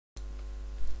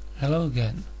Hello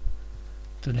again.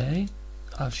 Today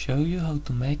I'll show you how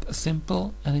to make a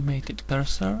simple animated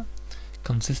cursor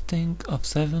consisting of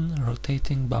 7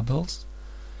 rotating bubbles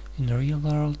in a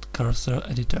real-world cursor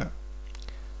editor.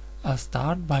 I'll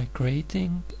start by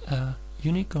creating a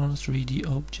unicorn 3D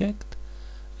object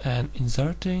and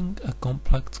inserting a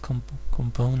complex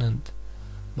component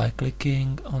by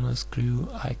clicking on a screw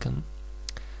icon.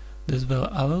 This will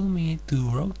allow me to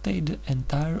rotate the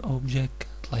entire object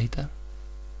later.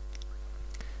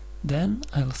 Then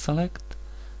I'll select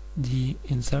the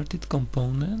inserted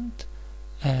component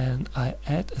and I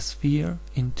add a sphere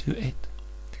into it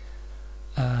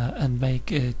and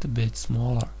make it a bit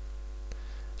smaller.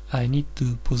 I need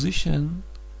to position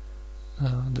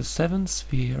the 7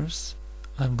 spheres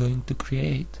I'm going to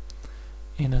create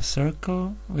in a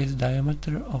circle with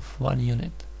diameter of 1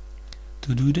 unit.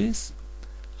 To do this,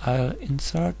 I'll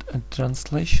insert a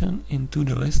translation into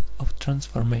the list of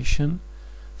transformation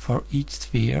for each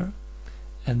sphere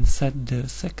and set the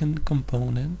second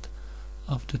component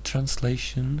of the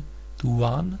translation to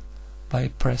 1 by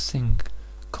pressing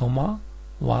comma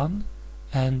 1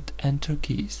 and enter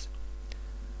keys.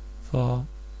 For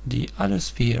the other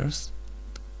spheres,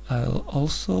 I'll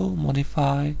also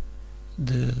modify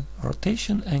the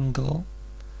rotation angle,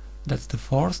 that's the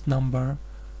 4th number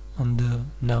on the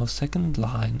now second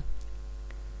line.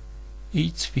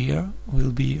 Each sphere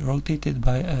will be rotated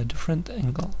by a different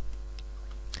angle,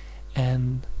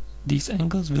 and these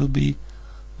angles will be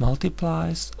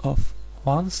multiplies of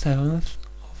 1/7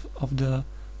 of the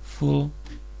full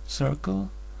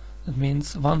circle. That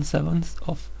means 1/7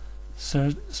 of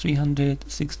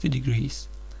 360 degrees.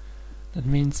 That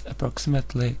means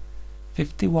approximately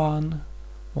 51,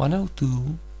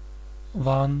 102,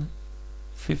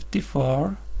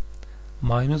 154,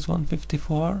 minus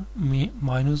 154,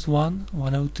 minus 1,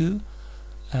 102,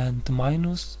 and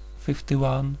minus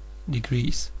 51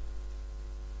 degrees.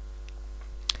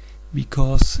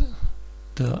 Because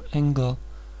the angle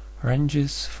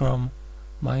ranges from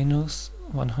minus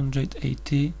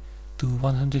 180 to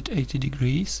 180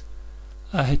 degrees,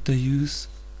 I had to use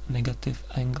negative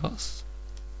angles.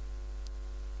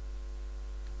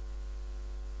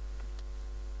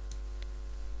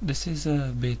 This is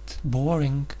a bit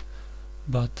boring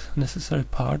but necessary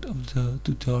part of the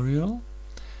tutorial.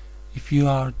 If you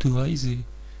are too lazy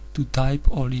to type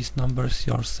all these numbers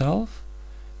yourself,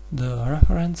 the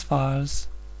reference files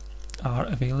are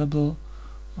available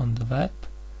on the web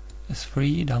as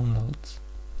free downloads.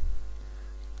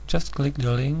 Just click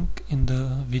the link in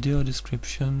the video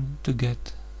description to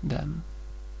get them.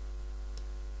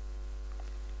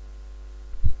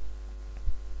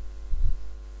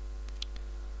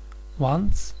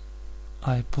 Once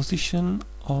I position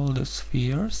all the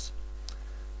spheres,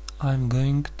 I'm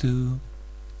going to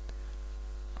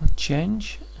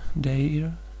change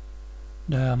their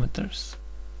diameters.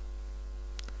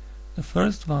 The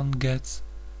first one gets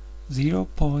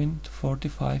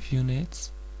 0.45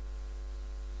 units,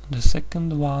 the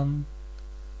second one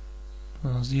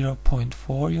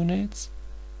 0.4 units,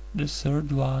 the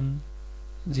third one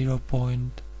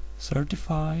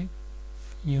 0.35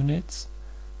 units,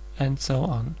 and so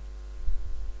on.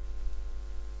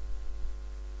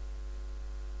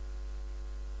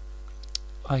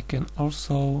 I can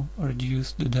also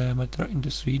reduce the diameter in the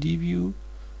 3D view,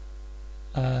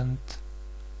 and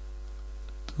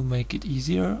to make it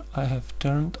easier I have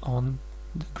turned on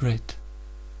the grid.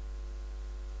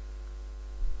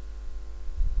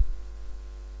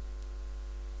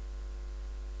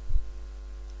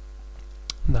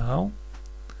 Now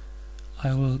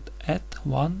I will add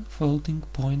one floating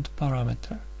point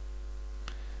parameter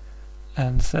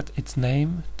and set its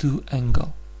name to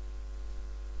angle.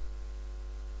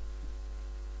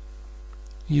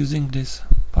 Using this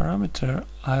parameter,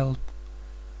 I'll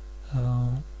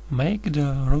make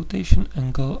the rotation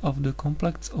angle of the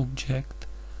complex object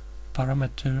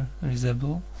parameter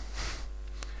visible.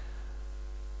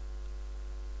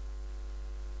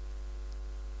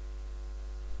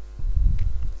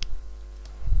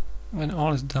 When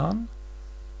all is done,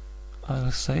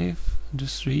 I'll save the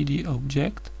 3D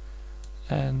object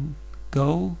and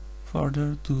go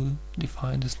further to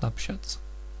define the snapshots.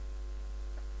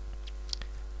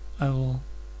 I will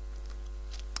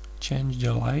change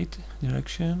the light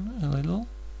direction a little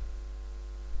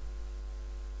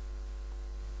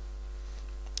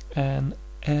and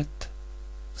add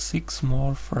 6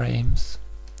 more frames.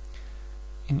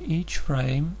 In each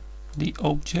frame the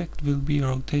object will be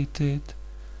rotated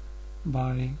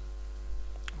by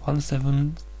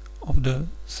 1/7 of the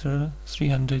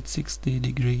 360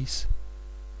 degrees.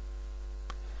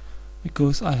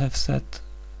 Because I have set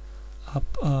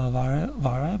up a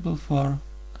variable for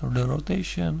the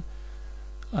rotation,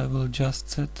 I will just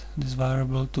set this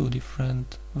variable to a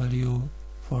different value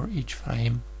for each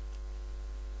frame.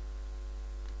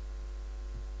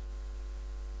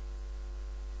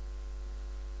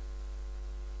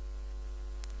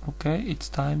 Okay, it's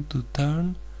time to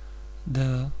turn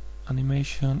the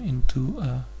animation into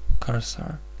a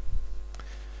cursor.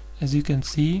 As you can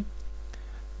see,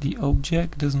 the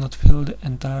object does not fill the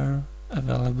entire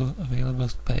available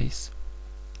space.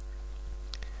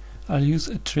 I'll use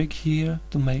a trick here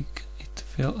to make it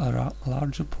fill a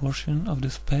larger portion of the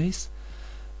space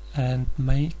and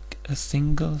make a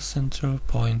single central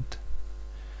point.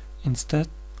 Instead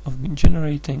of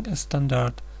generating a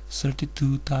standard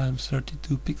 32 times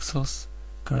 32 pixels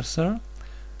cursor,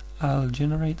 I'll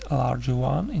generate a larger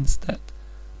one instead,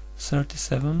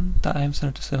 37 times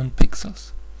 37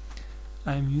 pixels.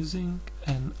 I'm using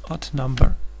an odd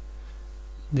number.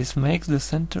 This makes the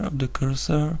center of the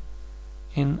cursor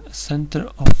in a center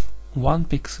of 1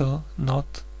 pixel,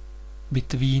 not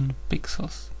between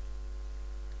pixels.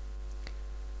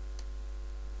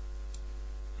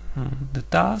 The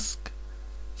task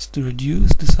is to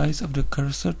reduce the size of the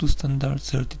cursor to standard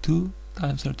 32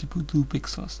 times 32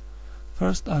 pixels.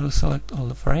 First I will select all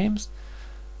the frames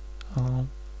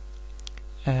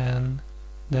and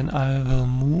then I will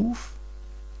move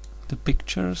the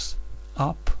pictures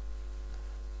up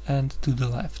and to the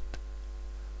left.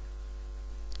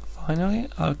 Finally,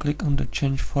 I'll click on the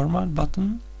Change Format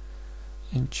button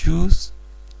and choose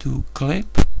to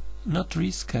clip, not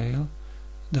rescale,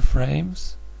 the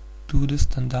frames to the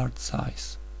standard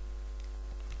size.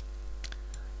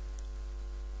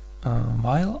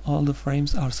 While all the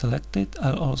frames are selected,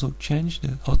 I'll also change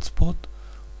the hotspot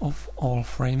of all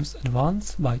frames at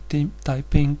once by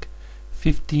typing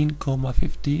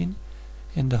 15,15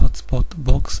 in the hotspot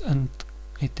box and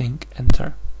hitting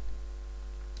enter.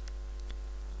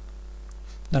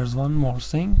 There's one more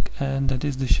thing, and that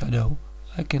is the shadow.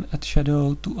 I can add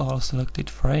shadow to all selected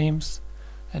frames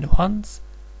at once,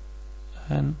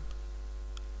 and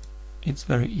it's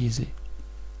very easy.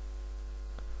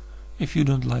 If you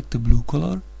don't like the blue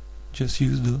color, just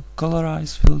use the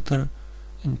colorize filter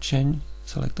and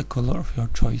select the color of your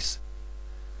choice.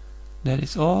 That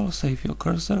is all. Save your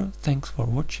cursor. Thanks for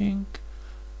watching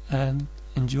and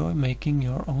enjoy making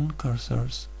your own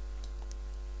cursors.